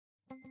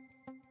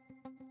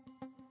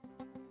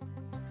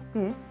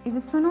This is a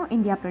Suno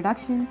India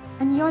production,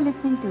 and you're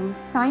listening to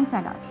Science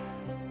and Us.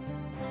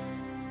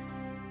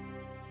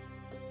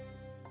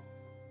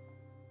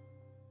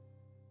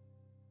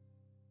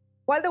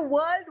 While the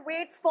world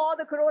waits for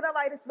the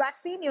coronavirus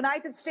vaccine,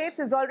 United States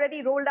has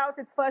already rolled out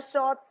its first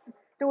shots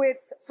to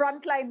its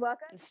frontline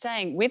workers.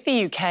 Staying with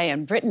the UK,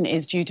 and Britain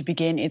is due to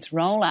begin its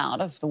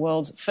rollout of the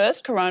world's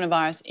first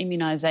coronavirus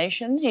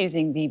immunisations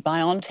using the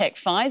BioNTech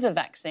Pfizer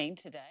vaccine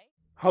today.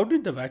 How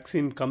did the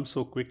vaccine come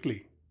so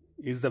quickly?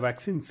 Is the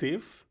vaccine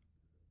safe?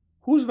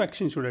 Whose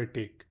vaccine should I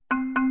take?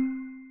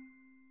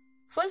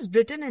 First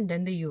Britain and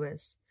then the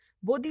US.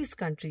 Both these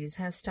countries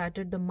have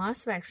started the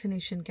mass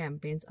vaccination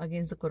campaigns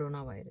against the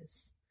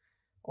coronavirus.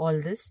 All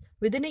this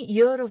within a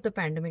year of the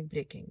pandemic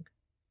breaking.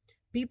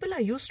 People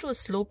are used to a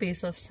slow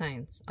pace of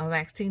science. A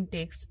vaccine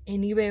takes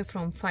anywhere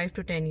from 5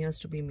 to 10 years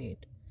to be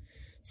made.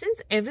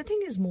 Since everything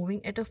is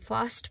moving at a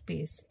fast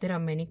pace, there are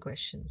many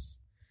questions.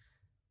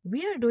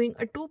 We are doing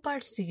a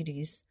two-part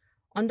series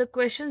on the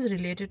questions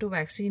related to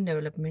vaccine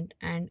development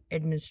and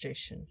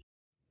administration.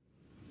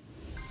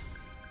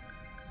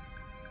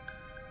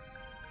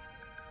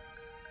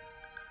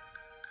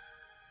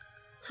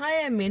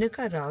 Hi, I'm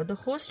Menaka Rao, the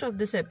host of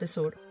this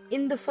episode.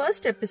 In the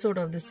first episode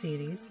of the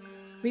series,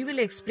 we will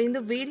explain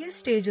the various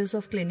stages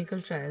of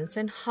clinical trials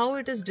and how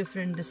it is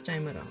different this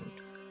time around.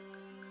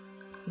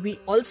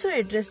 We also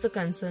address the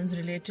concerns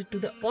related to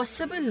the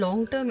possible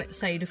long-term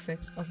side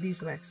effects of these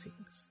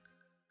vaccines.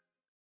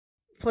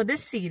 For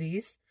this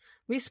series,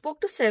 we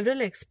spoke to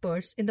several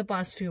experts in the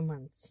past few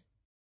months.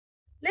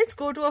 Let's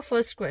go to our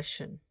first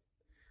question.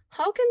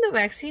 How can the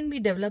vaccine be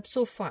developed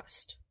so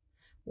fast?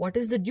 What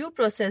is the due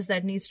process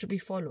that needs to be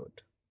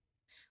followed?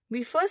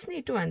 We first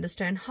need to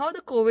understand how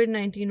the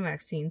COVID-19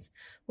 vaccines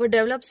were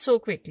developed so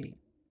quickly.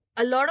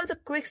 A lot of the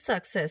quick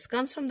success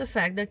comes from the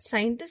fact that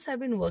scientists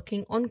have been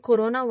working on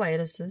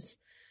coronaviruses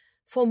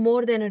for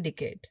more than a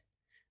decade.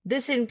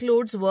 This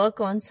includes work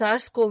on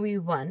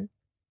SARS-CoV-1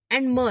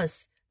 and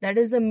MERS, that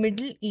is the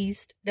Middle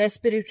East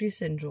Respiratory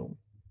Syndrome.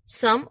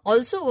 Some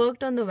also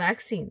worked on the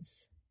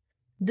vaccines.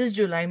 This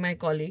July, my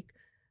colleague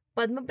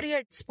Padma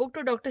Priya spoke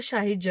to Dr.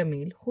 Shahid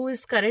Jamil, who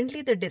is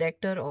currently the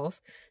director of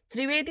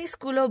Trivedi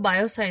School of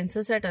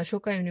Biosciences at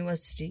Ashoka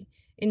University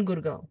in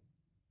Gurgaon,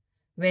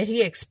 where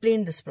he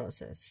explained this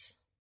process.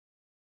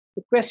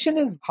 The question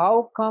is,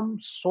 how come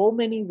so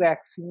many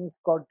vaccines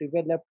got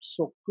developed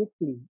so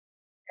quickly?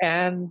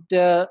 And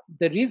the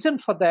reason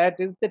for that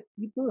is that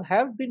people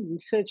have been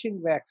researching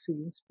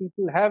vaccines,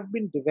 people have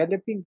been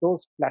developing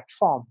those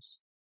platforms.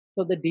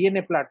 So the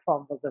DNA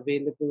platform was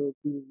available,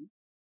 the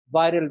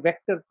viral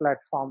vector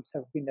platforms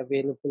have been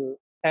available.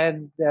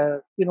 And,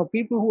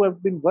 people who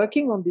have been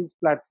working on these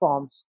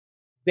platforms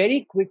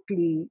very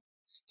quickly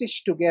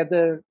stitched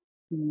together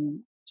the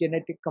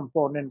genetic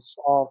components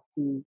of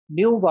the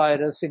new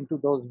virus into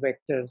those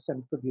vectors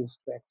and produced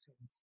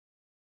vaccines.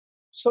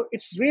 So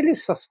it's really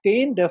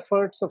sustained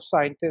efforts of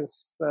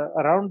scientists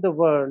around the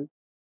world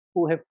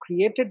who have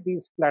created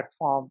these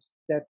platforms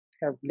that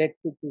have led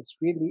to this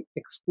really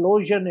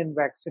explosion in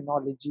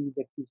vaccinology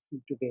that we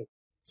see today.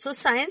 So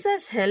science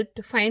has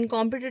helped find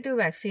competitive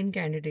vaccine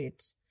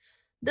candidates.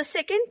 The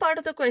second part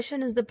of the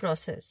question is the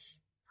process.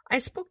 I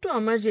spoke to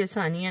Amar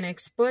Jesani, an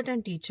expert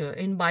and teacher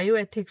in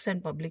bioethics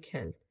and public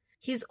health.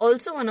 He is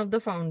also one of the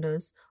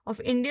founders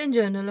of Indian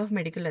Journal of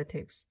Medical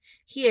Ethics.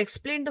 He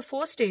explained the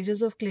 4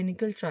 stages of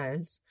clinical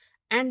trials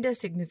and their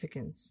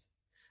significance.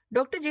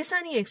 Dr.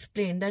 Jesani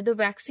explained that the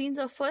vaccines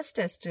are first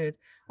tested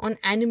on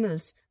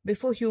animals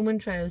before human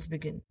trials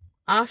begin.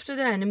 After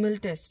the animal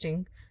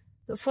testing,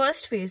 the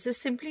first phase is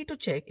simply to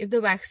check if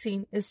the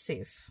vaccine is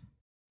safe.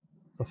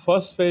 The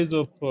first phase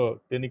of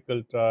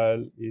clinical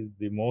trial is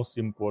the most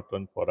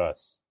important for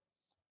us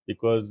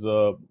because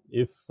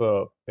if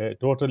a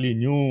totally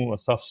new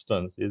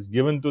substance is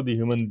given to the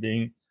human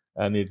being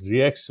and it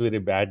reacts very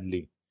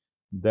badly,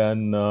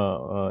 then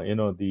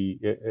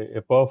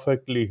a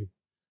perfectly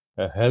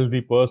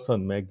healthy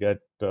person may get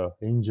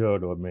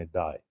injured or may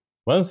die.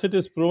 Once it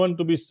is proven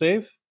to be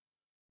safe,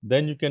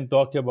 then you can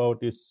talk about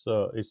its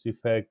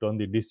effect on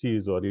the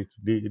disease or its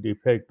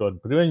effect on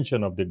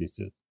prevention of the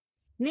disease.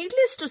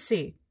 Needless to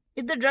say,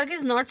 if the drug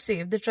is not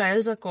safe, the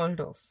trials are called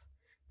off.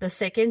 The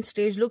second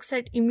stage looks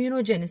at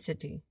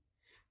immunogenicity.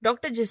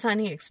 Dr.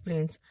 Jesani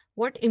explains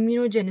what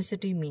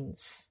immunogenicity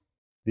means.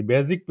 The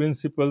basic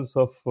principles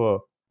of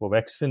for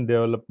vaccine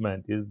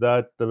development is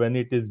that when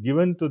it is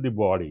given to the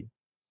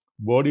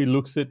body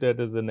looks at it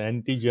as an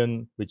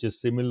antigen which is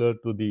similar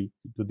to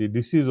the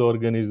disease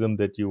organism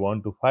that you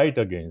want to fight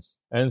against,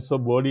 and so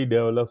body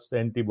develops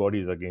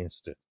antibodies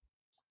against it.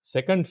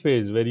 Second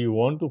phase, where you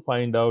want to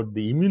find out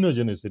the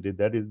immunogenicity,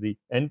 that is the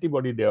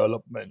antibody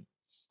development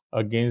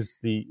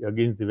against the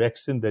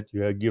vaccine that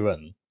you have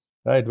given,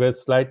 right, where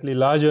slightly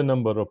larger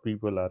number of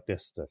people are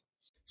tested.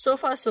 So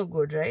far so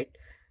good, right?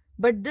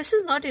 But this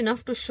is not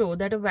enough to show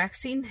that a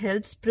vaccine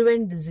helps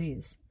prevent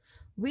disease.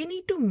 We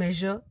need to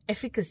measure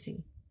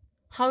efficacy.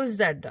 How is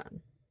that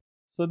done?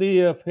 So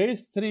the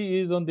phase 3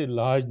 is on the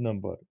large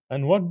number,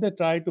 and what they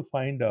try to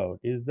find out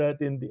is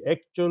that in the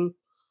actual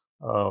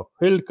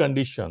field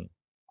condition,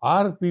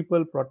 are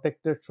people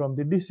protected from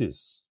the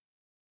disease?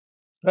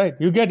 Right?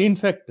 You get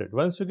infected.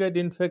 Once you get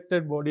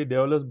infected, body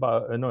develops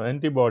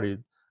antibodies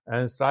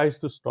and tries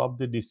to stop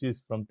the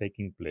disease from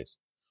taking place.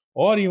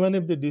 Or even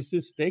if the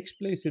disease takes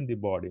place in the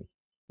body,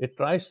 it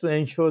tries to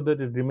ensure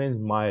that it remains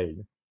mild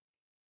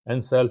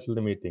and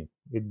self-limiting.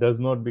 It does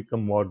not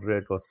become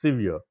moderate or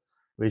severe,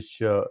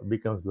 which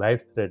becomes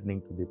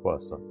life-threatening to the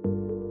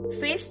person.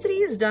 Phase 3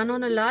 is done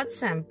on a large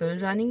sample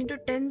running into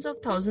tens of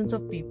thousands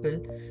of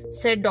people,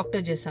 said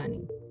Dr.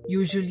 Jesani.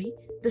 Usually,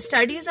 the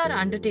studies are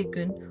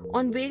undertaken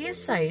on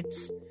various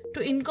sites to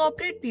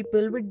incorporate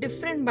people with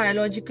different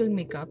biological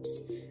makeups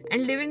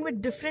and living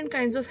with different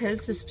kinds of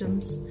health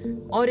systems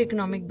or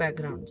economic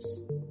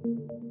backgrounds.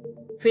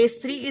 Phase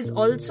 3 is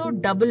also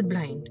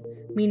double-blind,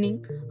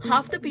 meaning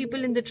half the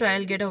people in the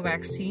trial get a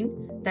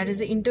vaccine, that is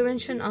the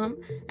intervention arm,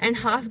 and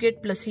half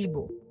get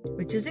placebo,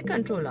 which is the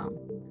control arm.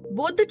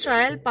 Both the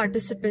trial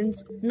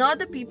participants nor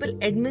the people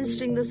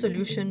administering the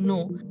solution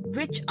know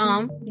which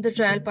arm the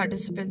trial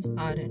participants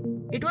are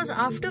in. It was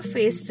after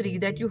phase 3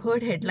 that you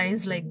heard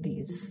headlines like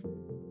these.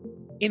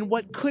 In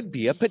what could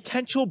be a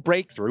potential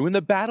breakthrough in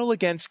the battle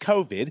against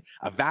COVID,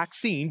 a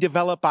vaccine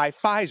developed by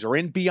Pfizer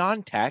and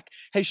BioNTech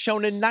has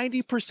shown a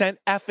 90%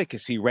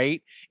 efficacy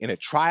rate in a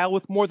trial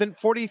with more than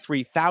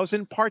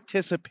 43,000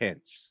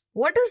 participants.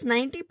 What does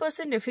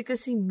 90%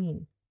 efficacy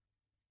mean?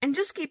 And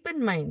just keep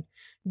in mind,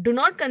 do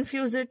not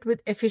confuse it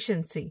with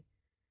efficiency.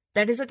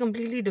 That is a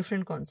completely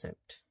different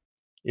concept.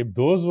 If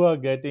those who are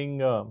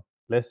getting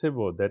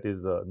placebo, that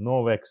is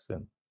no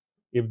vaccine,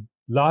 if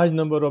large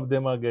number of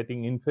them are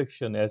getting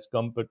infection as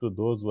compared to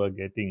those who are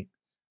getting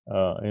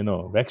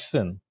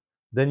vaccine,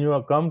 then you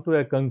have come to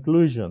a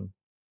conclusion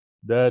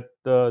that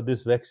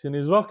this vaccine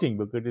is working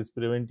because it is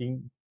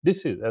preventing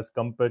disease as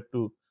compared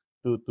to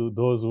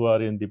those who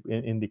are in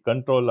the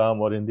control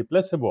arm or in the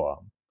placebo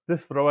arm.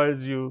 This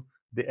provides you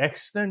the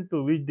extent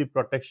to which the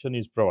protection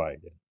is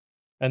provided,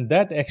 and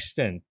that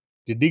extent,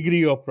 the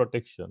degree of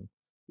protection,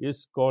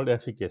 is called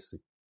efficacy.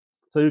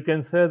 So you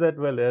can say that,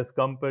 well, as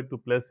compared to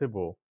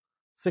placebo,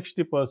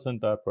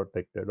 60% are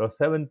protected, or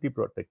 70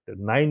 protected,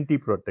 90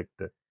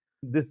 protected.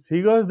 These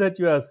figures that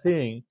you are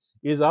seeing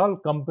is all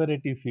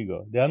comparative figure.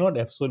 They are not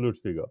absolute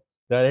figure.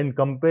 They are in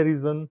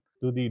comparison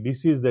to the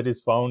disease that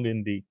is found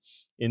in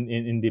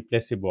the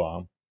placebo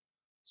arm.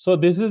 So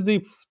this is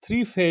the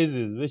 3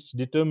 phases which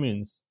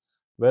determines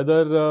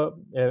whether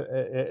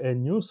a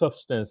new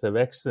substance, a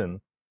vaccine,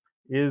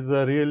 is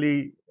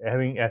really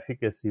having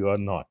efficacy or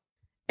not.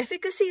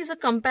 Efficacy is a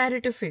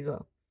comparative figure.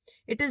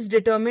 It is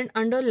determined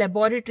under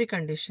laboratory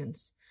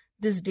conditions.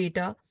 This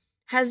data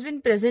has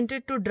been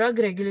presented to drug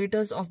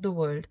regulators of the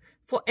world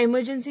for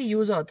emergency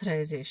use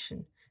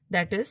authorization,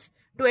 that is,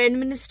 to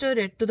administer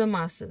it to the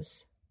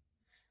masses.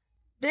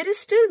 There is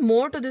still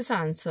more to this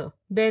answer.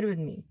 Bear with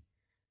me.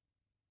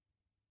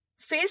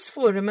 Phase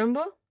 4,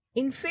 remember?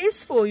 In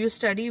phase 4, you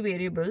study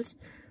variables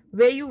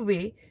where you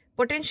weigh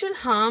potential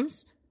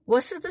harms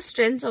versus the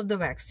strengths of the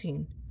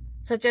vaccine,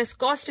 such as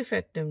cost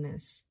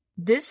effectiveness.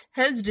 This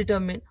helps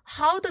determine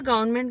how the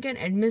government can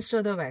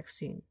administer the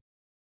vaccine.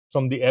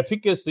 From the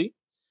efficacy,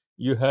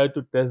 you have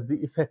to test the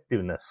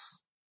effectiveness.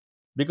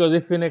 Because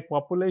if in a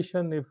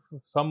population, if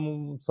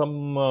some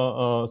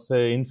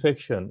say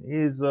infection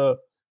is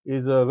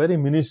very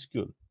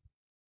minuscule,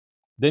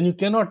 then you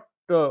cannot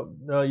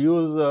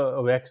use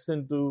a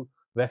vaccine to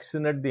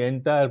vaccinate the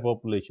entire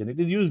population. It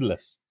is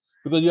useless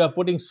because you are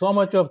putting so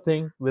much of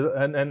thing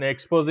and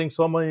exposing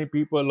so many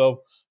people of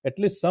at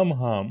least some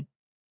harm,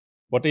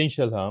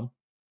 potential harm,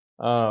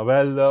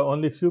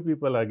 only few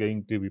people are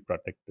going to be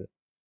protected.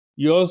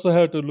 You also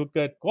have to look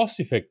at cost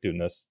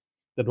effectiveness,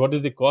 that what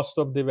is the cost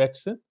of the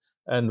vaccine,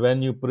 and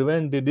when you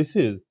prevent the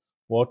disease,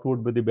 what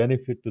would be the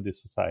benefit to the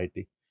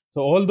society.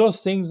 So all those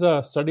things,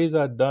 studies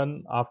are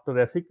done after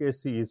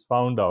efficacy is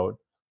found out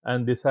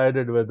and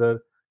decided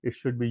whether it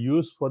should be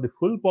used for the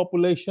full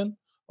population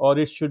or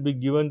it should be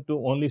given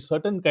to only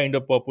certain kind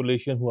of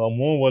population who are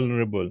more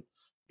vulnerable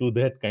to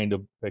that kind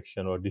of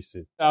infection or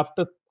disease.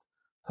 After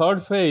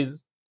third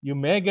phase, you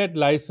may get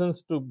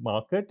license to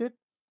market it,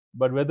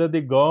 but whether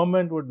the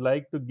government would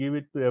like to give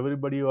it to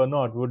everybody or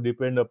not would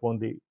depend upon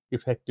the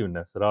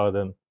effectiveness rather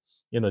than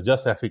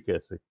just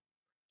efficacy.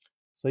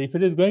 So if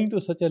it is going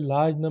to such a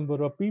large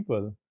number of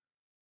people,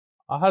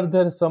 are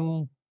there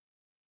some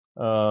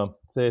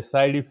say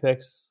side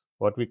effects,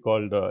 what we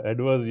call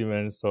adverse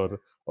events or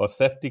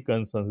safety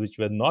concerns which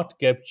were not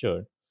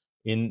captured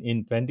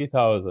in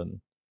 20,000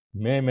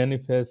 may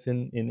manifest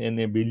in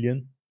a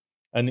billion?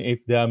 And if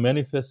they are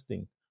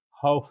manifesting,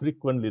 how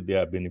frequently they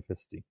are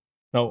manifesting?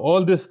 Now,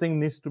 all this thing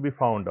needs to be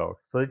found out.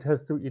 So it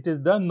is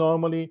done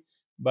normally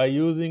by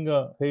using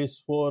a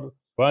phase 4.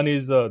 One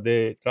is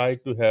they try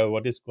to have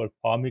what is called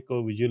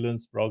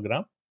pharmacovigilance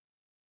program.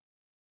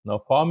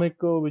 Now,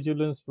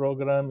 pharmacovigilance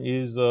program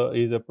is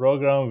a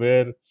program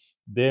where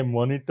they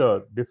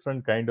monitor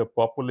different kind of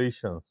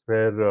populations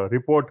where a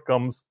report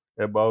comes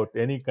about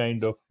any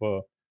kind of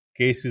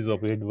cases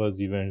of adverse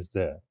events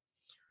there.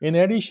 In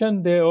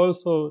addition, they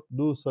also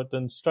do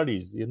certain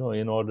studies, in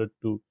order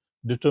to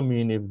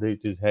determine if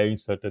it is having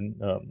certain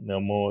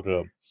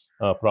more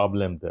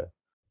problem there.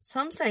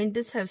 Some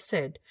scientists have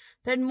said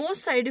that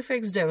most side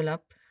effects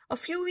develop a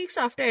few weeks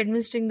after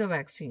administering the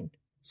vaccine.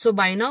 So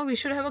by now we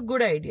should have a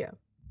good idea.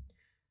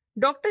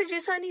 Dr.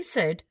 Jesani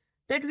said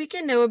that we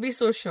can never be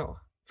so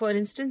sure. For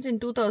instance, in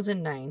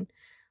 2009,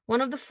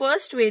 one of the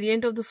first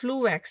variant of the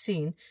flu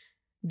vaccine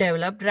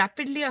developed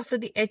rapidly after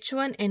the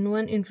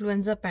H1N1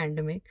 influenza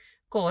pandemic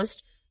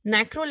caused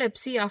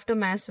narcolepsy after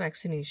mass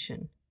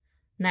vaccination.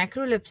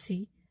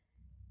 Narcolepsy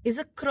is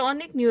a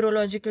chronic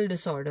neurological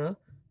disorder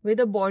where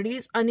the body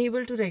is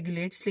unable to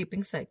regulate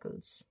sleeping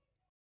cycles.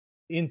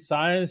 In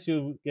science,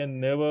 you can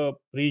never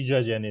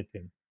prejudge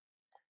anything.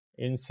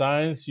 In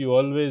science, you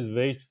always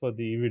wait for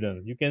the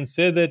evidence. You can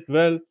say that,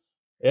 well,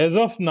 as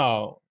of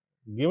now,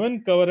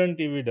 given current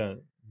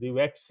evidence, the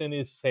vaccine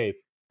is safe.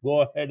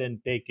 Go ahead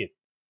and take it.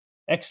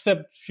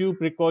 Except few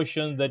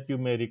precautions that you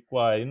may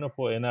require,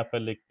 for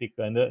anaphylactic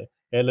and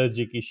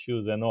allergic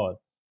issues and all.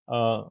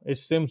 It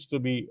seems to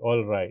be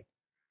all right.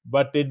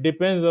 But it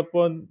depends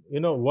upon,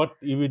 what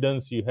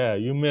evidence you have.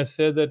 You may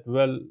say that,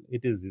 well,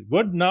 it is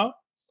good now,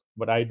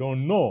 but I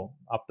don't know.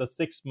 After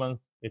 6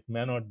 months, it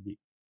may not be.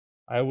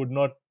 I would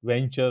not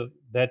venture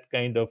that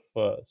kind of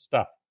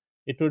stuff.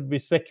 It would be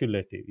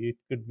speculative. It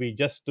could be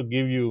just to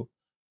give you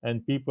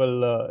and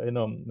people,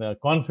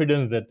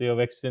 confidence that your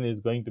vaccine is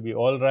going to be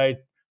all right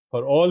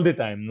for all the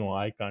time. No,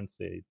 I can't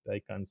say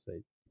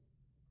it.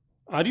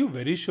 Are you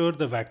very sure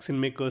the vaccine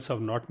makers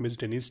have not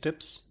missed any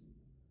steps?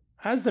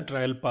 Has the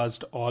trial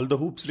passed all the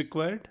hoops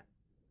required?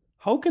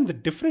 How can the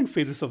different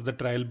phases of the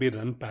trial be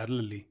run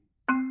parallelly?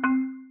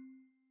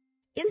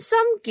 In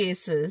some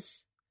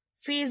cases,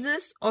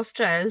 phases of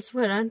trials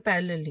were run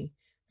parallelly.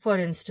 For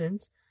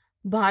instance,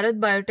 Bharat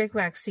Biotech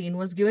vaccine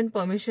was given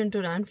permission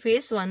to run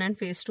phase 1 and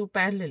phase 2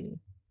 parallelly.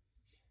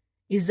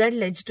 Is that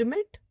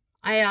legitimate?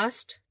 I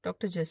asked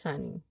Dr.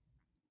 Jesani.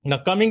 Now,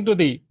 coming to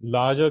the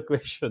larger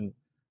question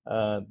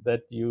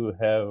that you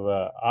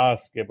have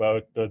asked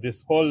about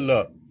this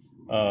whole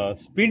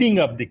speeding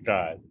up the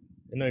trial.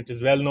 It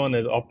is well known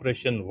as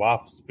Operation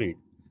Warp Speed.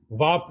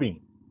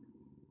 Warping.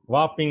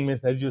 Warping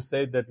means, as you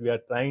said, that we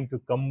are trying to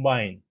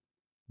combine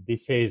the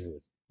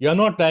phases. You are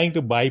not trying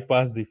to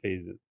bypass the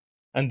phases.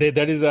 And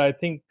that is, I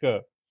think,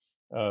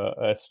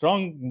 a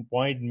strong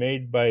point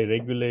made by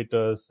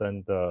regulators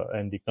and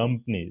the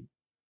companies,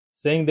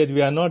 saying that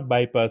we are not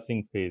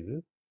bypassing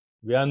phases.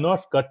 We are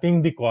not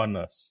cutting the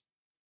corners.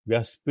 We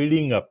are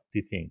speeding up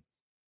the things.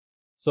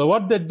 So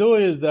what they do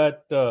is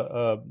that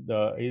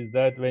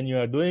when you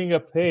are doing a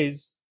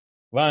phase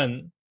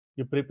 1,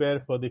 you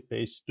prepare for the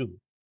phase 2.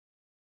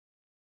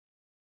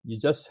 You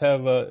just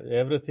have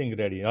everything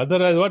ready.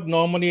 Otherwise, what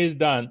normally is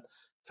done,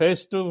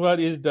 phase 2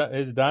 is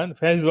done,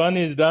 phase 1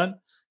 is done,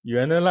 you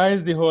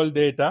analyze the whole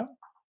data,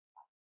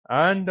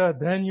 and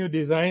then you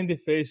design the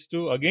phase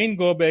 2, again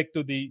go back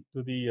to the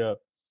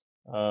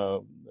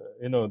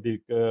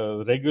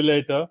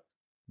regulator,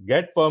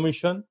 get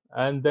permission,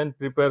 and then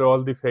prepare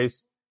all the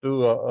phase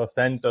 2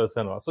 centers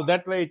and all. So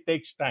that way it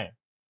takes time.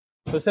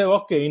 So say,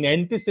 okay, in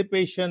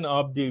anticipation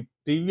of the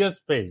previous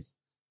phase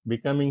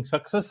becoming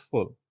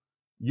successful,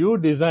 you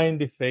design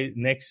the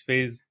next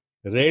phase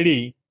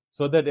ready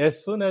so that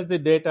as soon as the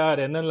data are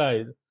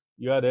analyzed,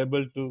 you are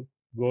able to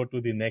go to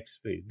the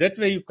next phase. That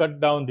way you cut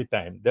down the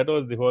time. That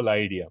was the whole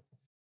idea.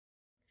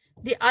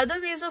 The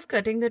other ways of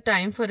cutting the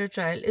time for a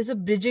trial is a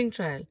bridging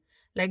trial,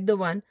 like the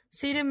one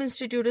Serum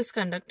Institute is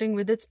conducting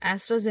with its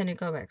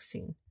AstraZeneca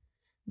vaccine.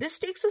 This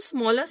takes a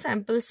smaller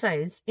sample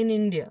size in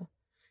India.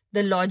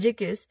 The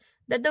logic is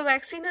that the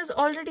vaccine has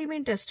already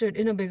been tested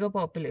in a bigger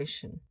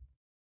population.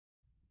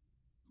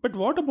 But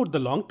what about the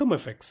long-term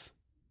effects?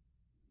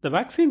 The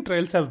vaccine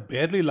trials have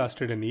barely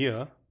lasted a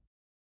year.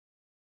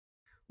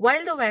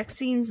 While the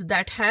vaccines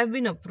that have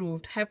been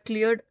approved have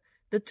cleared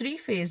the 3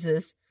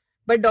 phases,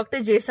 but Dr.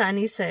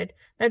 Jesani said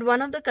that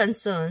one of the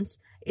concerns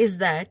is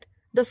that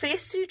the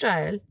phase 3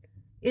 trial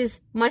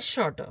is much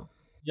shorter.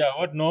 Yeah,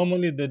 what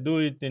normally they do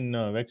it in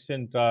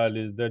vaccine trial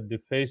is that the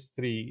phase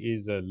 3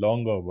 is a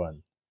longer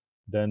one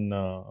than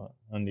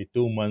only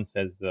 2 months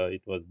as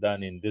it was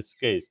done in this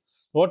case.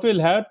 What they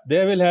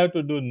will have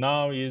to do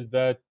now is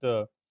that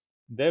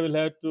they will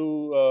have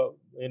to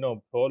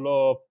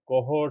follow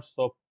cohorts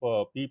of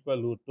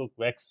people who took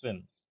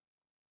vaccine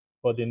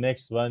for the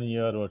next 1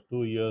 year or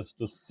 2 years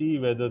to see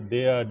whether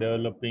they are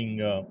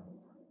developing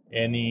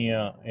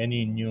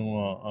any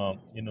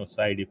new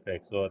side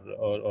effects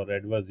or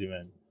adverse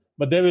events.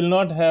 But they will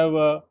not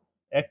have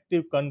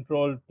active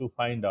control to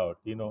find out,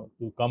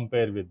 to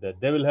compare with that.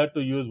 They will have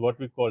to use what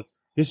we call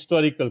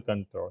historical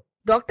control.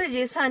 Dr.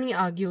 Jesani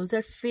argues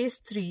that phase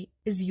 3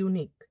 is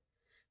unique.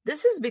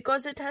 This is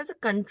because it has a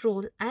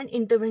control and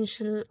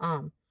interventional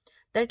arm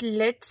that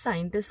lets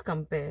scientists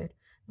compare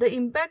the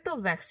impact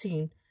of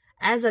vaccine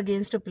as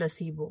against a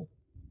placebo.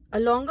 A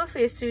longer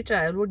phase 3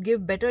 trial would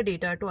give better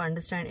data to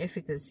understand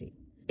efficacy.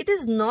 It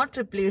is not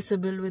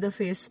replaceable with a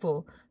phase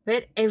 4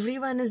 where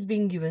everyone is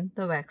being given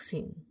the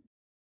vaccine.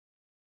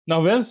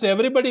 Now, once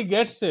everybody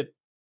gets it,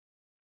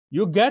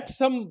 You get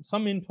some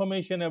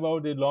information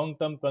about the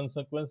long-term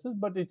consequences,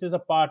 but it is a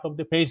part of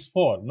the phase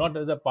 4, not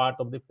as a part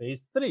of the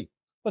phase 3.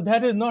 But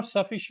that is not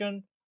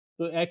sufficient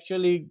to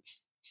actually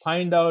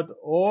find out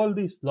all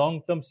these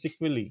long-term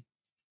sequelae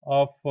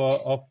of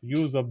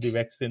use of the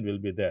vaccine will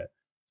be there.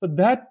 So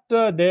that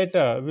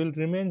data will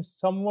remain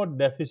somewhat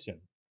deficient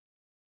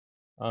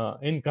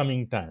in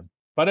coming time.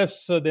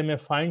 Perhaps they may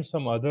find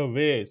some other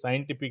way,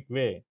 scientific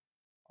way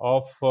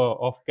of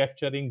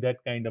capturing that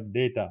kind of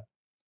data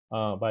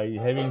by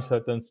having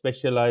certain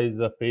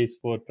specialized phase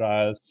 4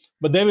 trials.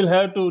 But they will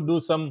have to do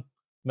some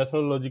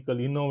methodological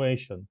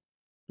innovation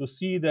to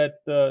see that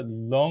the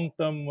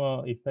long-term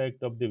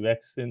effect of the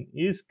vaccine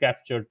is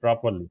captured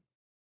properly.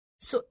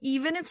 So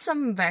even if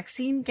some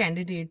vaccine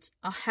candidates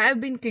have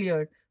been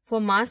cleared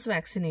for mass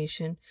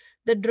vaccination,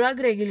 the drug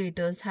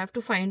regulators have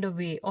to find a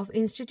way of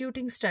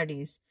instituting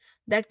studies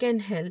that can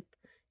help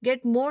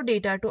get more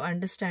data to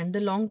understand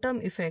the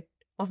long-term effect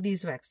of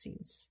these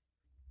vaccines.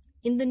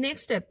 In the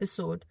next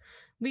episode,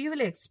 we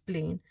will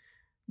explain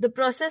the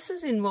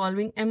processes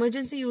involving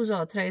emergency use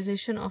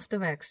authorization of the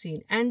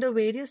vaccine and the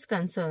various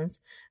concerns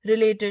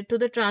related to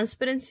the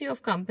transparency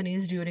of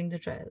companies during the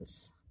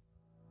trials.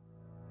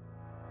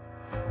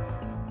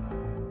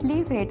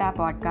 Please rate our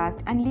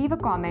podcast and leave a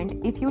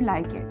comment if you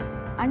like it.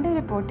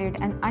 Underreported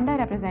and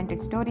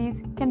underrepresented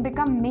stories can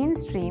become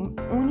mainstream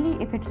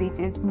only if it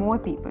reaches more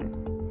people.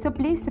 So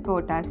please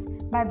support us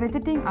by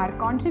visiting our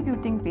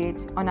contributing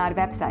page on our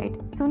website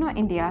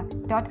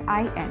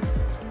sunoindia.in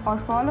or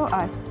follow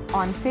us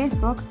on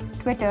Facebook,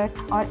 Twitter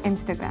or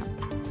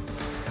Instagram.